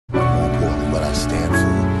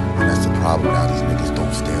problem now, these niggas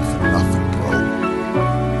don't stand for nothing, bro.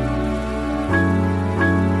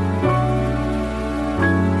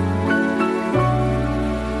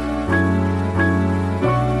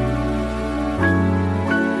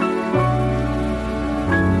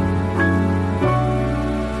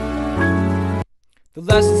 The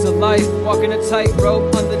lessons of life, walking a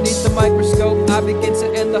tightrope underneath the microscope. I begin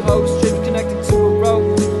to end the hope, strips connected to a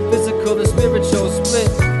rope. Physical and spiritual split,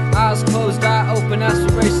 eyes closed, eye open,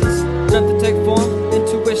 aspirations dreamt to take form.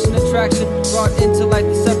 Intuition, attraction, brought into light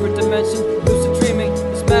the separate dimension. Lucid dreaming,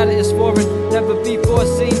 this matter is foreign, never before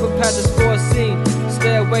seen, but path is foreseen.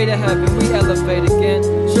 Stairway to heaven, we elevate again.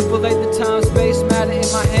 Triple eight the time, space, matter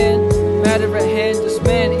in my hand. Matter at hand, does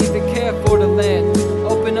man even care for the land?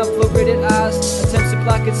 Open up fluoridated eyes, attempts to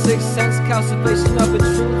block its sixth sense, calcification of a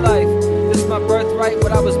true life. This is my birthright,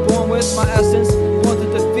 what I was born with, my essence, born to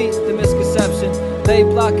defeat the misconception. They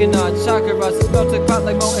blocking our chakras, it's melted pot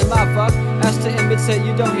like molten lava. Asked to imitate,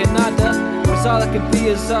 you don't hear nada, cause all I can be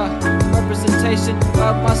is a representation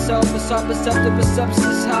of myself. It's all perceptive, perception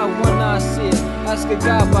is how one I see it. Ask a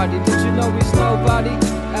God body, did you know he's nobody?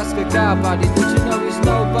 Ask a God body, did you know he's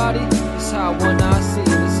nobody? It's how one I see it,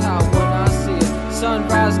 it's how one I see it.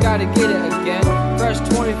 Sunrise, gotta get it again. Fresh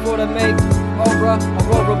 24 to make aura,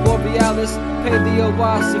 aurora borealis,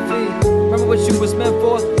 paleophilosophy. Remember what you was meant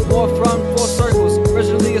for, more from four circles.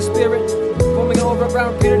 Originally a spirit, forming an aura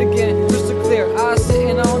around, repeat it again. Crystal clear, eyes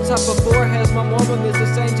sitting on top of foreheads. My moral is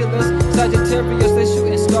Los Angeles, Sagittarius, they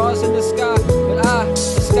shooting stars in the sky. But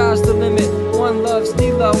the sky's the limit. One loves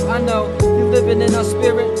D-Lo, I know. You living in our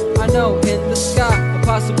spirit, I know. In the sky, or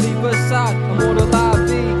possibly beside a mortal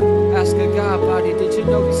I.V. Ask a God body, did you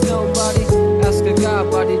know he's nobody? Ask a God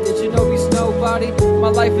body, did you know he's nobody? My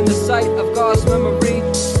life in the sight of God's memory,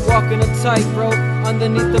 walking a tightrope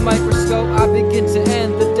underneath the microscope. I begin to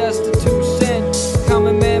end the destitution.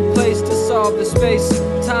 Common man place to solve the space.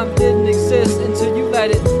 Time didn't exist until you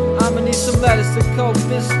let it. I'ma need some letters to cope.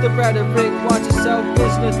 This the rhetoric. Watch yourself,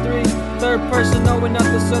 business 3. Third person knowing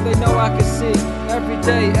nothing so they know I can see. Every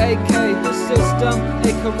day, AK, the system,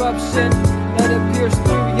 a corruption. Let it pierce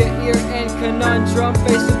through your ear and conundrum.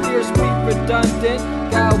 Face appears we redundant.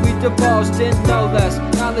 God, we divulged in no less.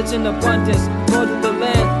 Knowledge in abundance, more to the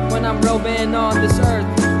land when I'm roaming on this earth.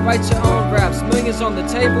 Write your own raps, millions on the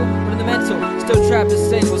table, but in the mental, still trapped in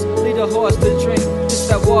stables. Lead a horse to drink, just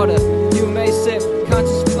that water. You may sip,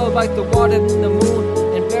 conscious flow like the water in the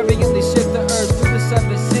moon, and variantly shift the earth through the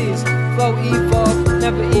 7 seas. Flow evolved,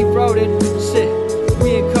 never eroded. Shit,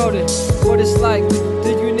 we encoded what it's like. Do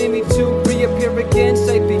you need me to reappear again?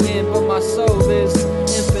 Sapient, but my soul is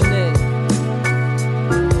infinite.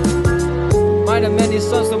 Might have many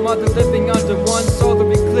sons, the mother living under one solar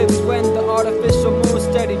eclipse when the artificial moon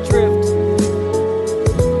steady drift.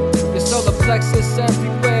 Your solar plexus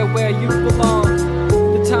everywhere where you belong.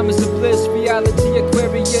 The time is a bliss, reality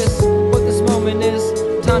Aquarius. What this moment is,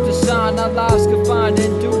 time to shine. Our lives confined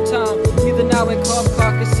in due time. Either now in carved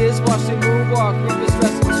carcasses, watch the moonwalk. We've been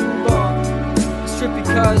stressing too long. It's trippy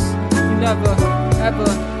cause you never ever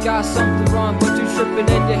got something wrong, but you tripping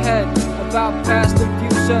in your head about past and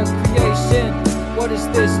future creation. What is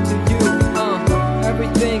this to you?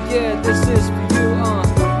 Everything, yeah, this is for you.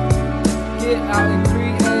 Get out and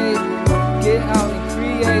create. Get out and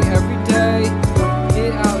create every day.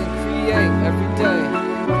 Get out and create every day.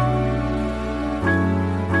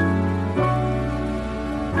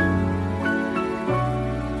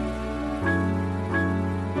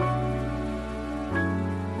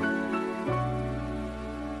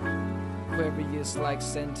 Aquarius like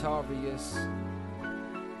Centaurus.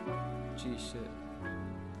 G shit.